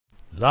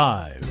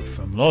Live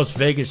from Las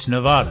Vegas,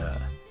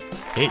 Nevada,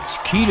 it's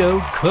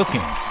Keto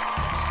Cooking.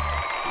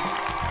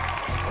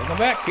 Welcome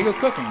back, Keto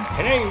Cooking.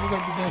 Today we're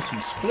going to be doing some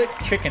split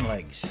chicken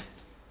legs.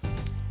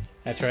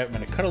 That's right, I'm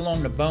going to cut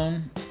along the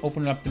bone,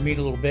 open up the meat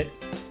a little bit.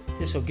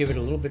 This will give it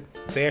a little bit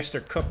faster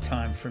cook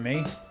time for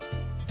me,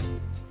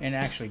 and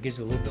actually gives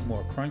it a little bit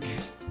more crunch.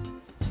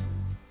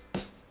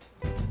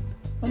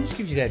 Almost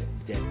gives you that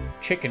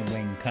chicken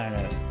wing kind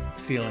of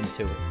feeling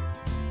to it.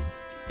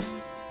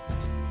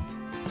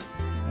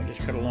 I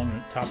just cut along the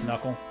top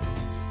knuckle,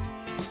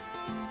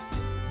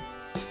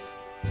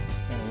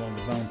 and along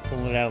the bone,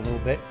 pull it out a little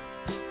bit,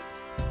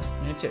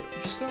 and that's it.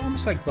 It's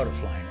almost like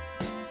butterflying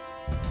it.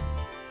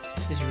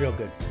 This is real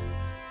good.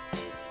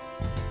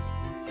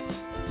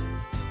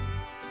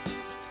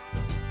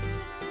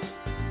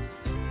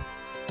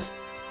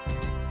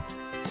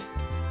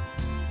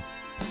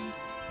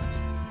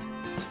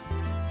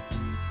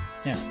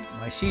 Now,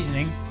 my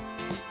seasoning,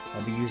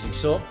 I'll be using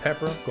salt,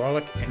 pepper,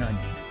 garlic, and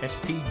onion.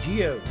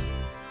 SPGO,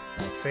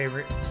 my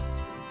favorite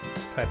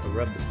type of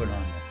rub to put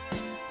on there.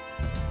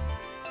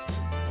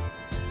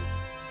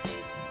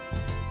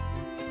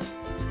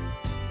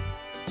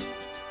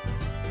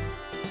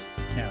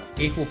 Now,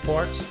 equal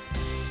parts,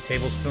 a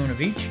tablespoon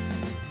of each.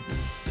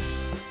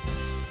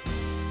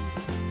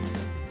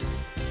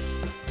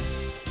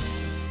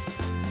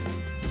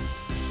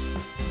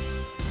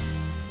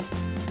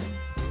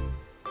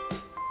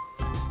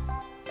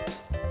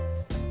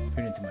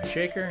 Put it into my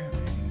shaker,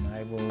 and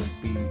I will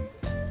be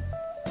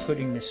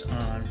putting this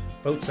on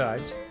both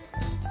sides.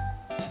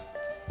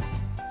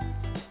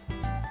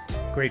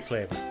 Great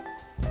flavor.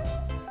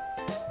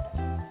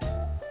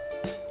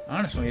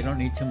 Honestly, you don't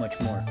need too much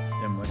more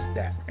than with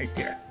that right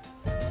there.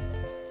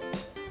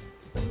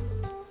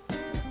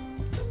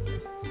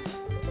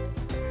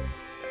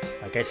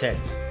 Like I said,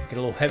 get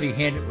a little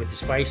heavy-handed with the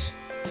spice,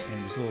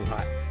 and it's a little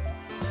hot.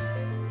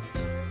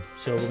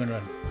 So we're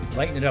gonna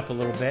lighten it up a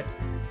little bit.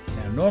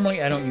 Now,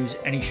 normally I don't use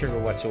any sugar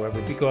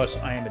whatsoever because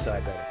I am a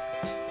diabetic.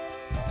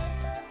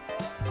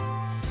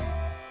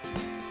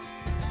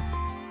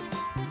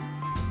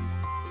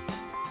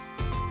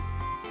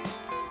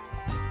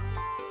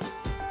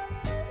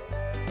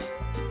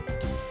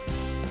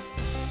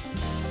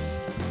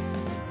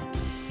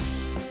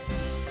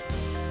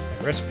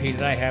 The recipe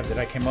that I have that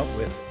I came up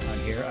with on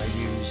here, I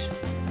use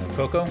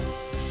cocoa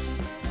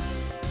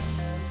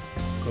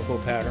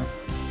powder,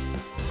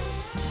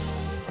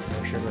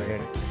 no sugar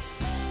in it,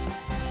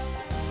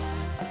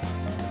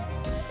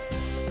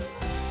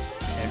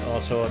 and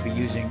also I'll be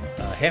using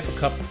half a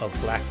cup of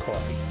black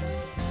coffee.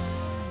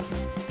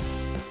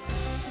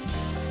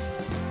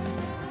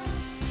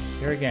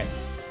 Here again,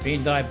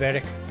 being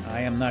diabetic,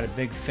 I am not a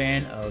big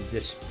fan of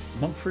this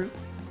monk fruit,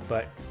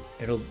 but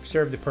it'll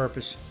serve the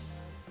purpose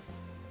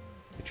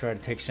to try to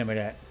take some of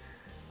that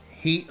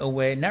heat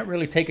away. Not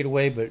really take it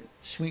away, but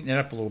sweeten it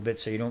up a little bit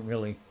so you don't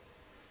really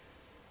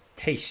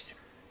taste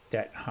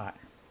that hot.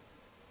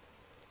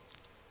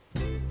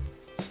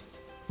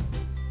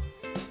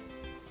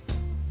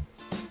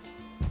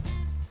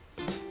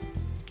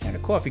 And the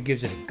coffee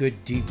gives it a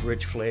good, deep,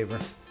 rich flavor.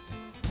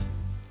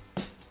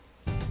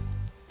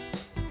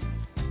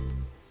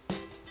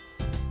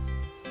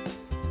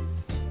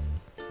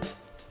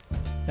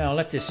 Now I'll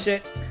let this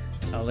sit.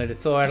 I'll let it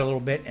thaw out a little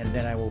bit, and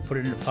then I will put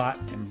it in the pot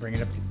and bring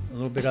it up a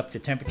little bit up to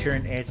temperature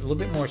and add a little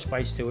bit more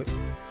spice to it.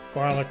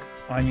 Garlic,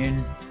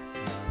 onion,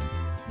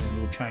 a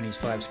little Chinese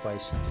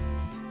 5-spice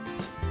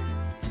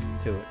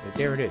to it. But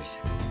there it is.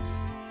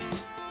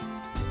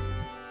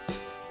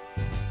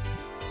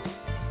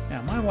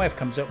 Now my wife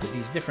comes up with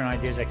these different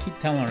ideas. I keep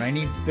telling her I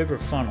need bigger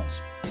funnels.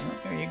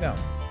 Well, there you go.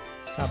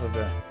 Top of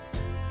a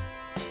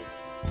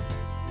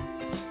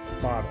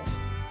bottle.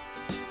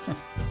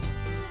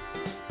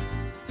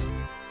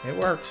 It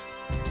works.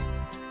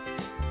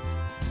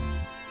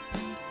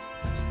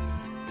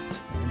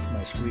 Into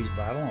my squeeze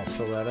bottle, I'll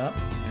fill that up,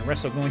 and the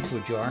rest will go into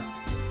a jar,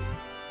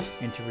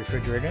 into the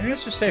refrigerator, and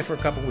it's just stay for a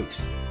couple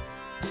weeks.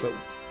 But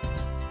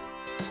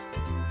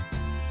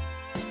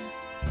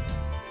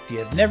if you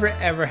have never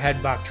ever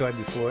had bok choy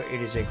before,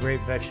 it is a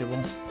great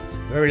vegetable,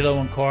 very low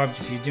in carbs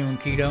if you're doing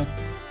keto.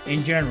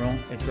 In general,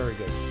 it's very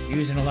good.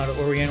 Used in a lot of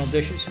Oriental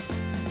dishes.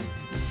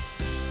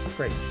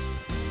 Great.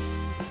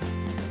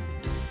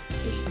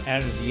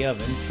 Out of the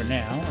oven for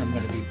now. I'm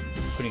going to be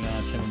putting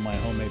on some of my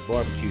homemade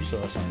barbecue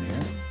sauce on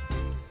there.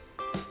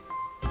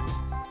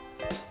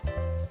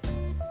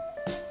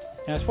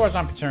 Now, as far as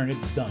I'm concerned,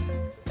 it's done,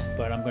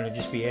 but I'm going to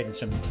just be adding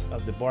some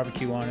of the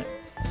barbecue on it.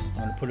 I'm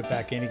going to put it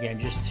back in again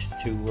just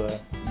to let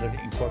it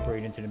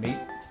incorporate into the meat.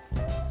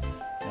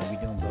 I'll be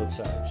doing both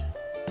sides.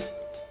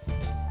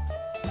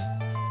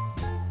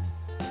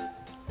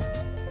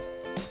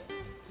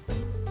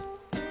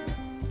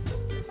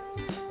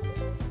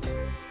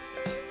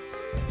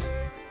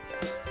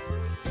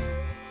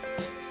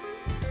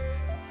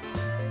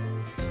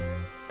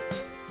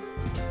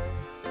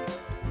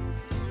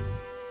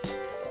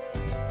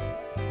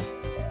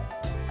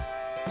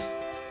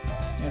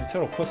 And the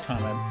total cook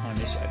time on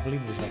this, I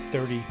believe, was like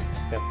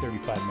about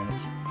 35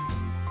 minutes.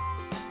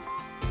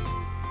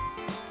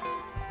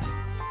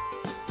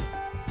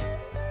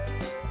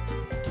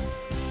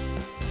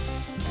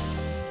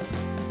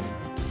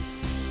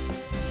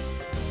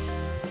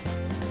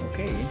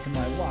 into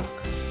my wok.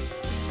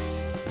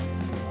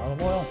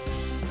 Olive oil.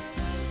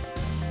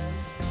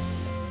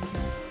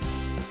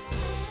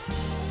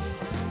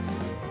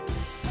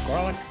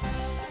 Garlic.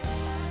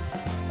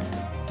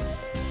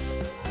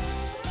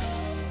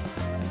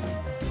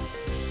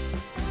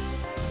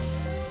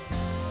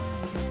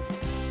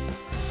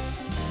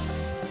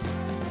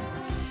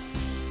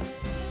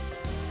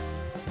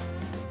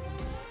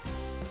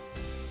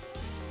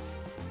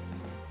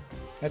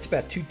 That's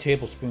about 2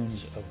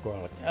 tablespoons of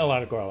garlic. A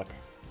lot of garlic.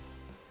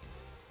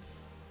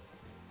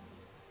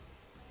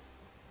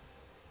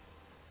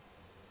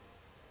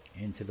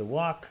 Into the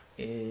wok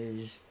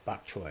is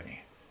Bok Choy.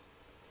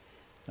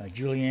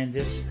 Julienne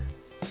this.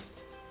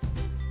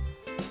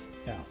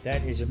 Now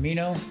that is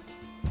amino.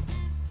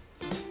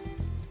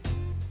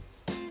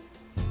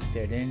 Put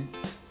that in.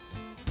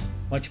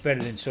 Much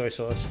better than soy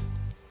sauce.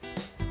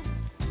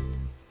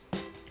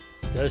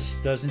 This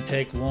doesn't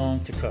take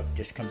long to cook.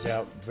 Just comes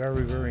out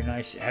very, very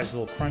nice. It has a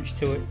little crunch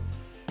to it.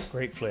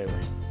 Great flavor.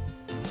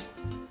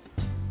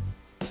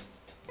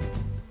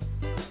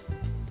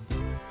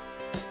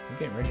 I'm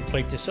getting ready to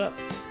plate this up.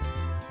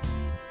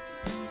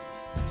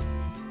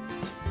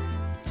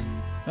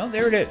 Well,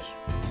 there it is.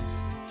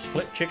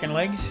 Split chicken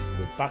legs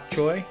with bok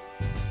choy,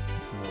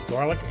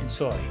 garlic, and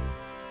soy.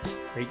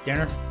 Great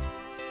dinner.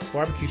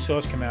 Barbecue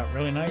sauce came out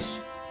really nice.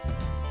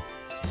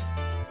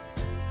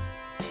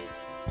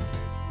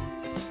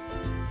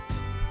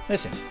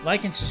 Listen,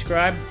 like and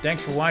subscribe.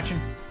 Thanks for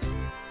watching.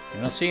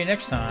 And I'll see you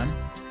next time.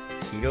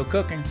 Keto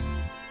Cooking.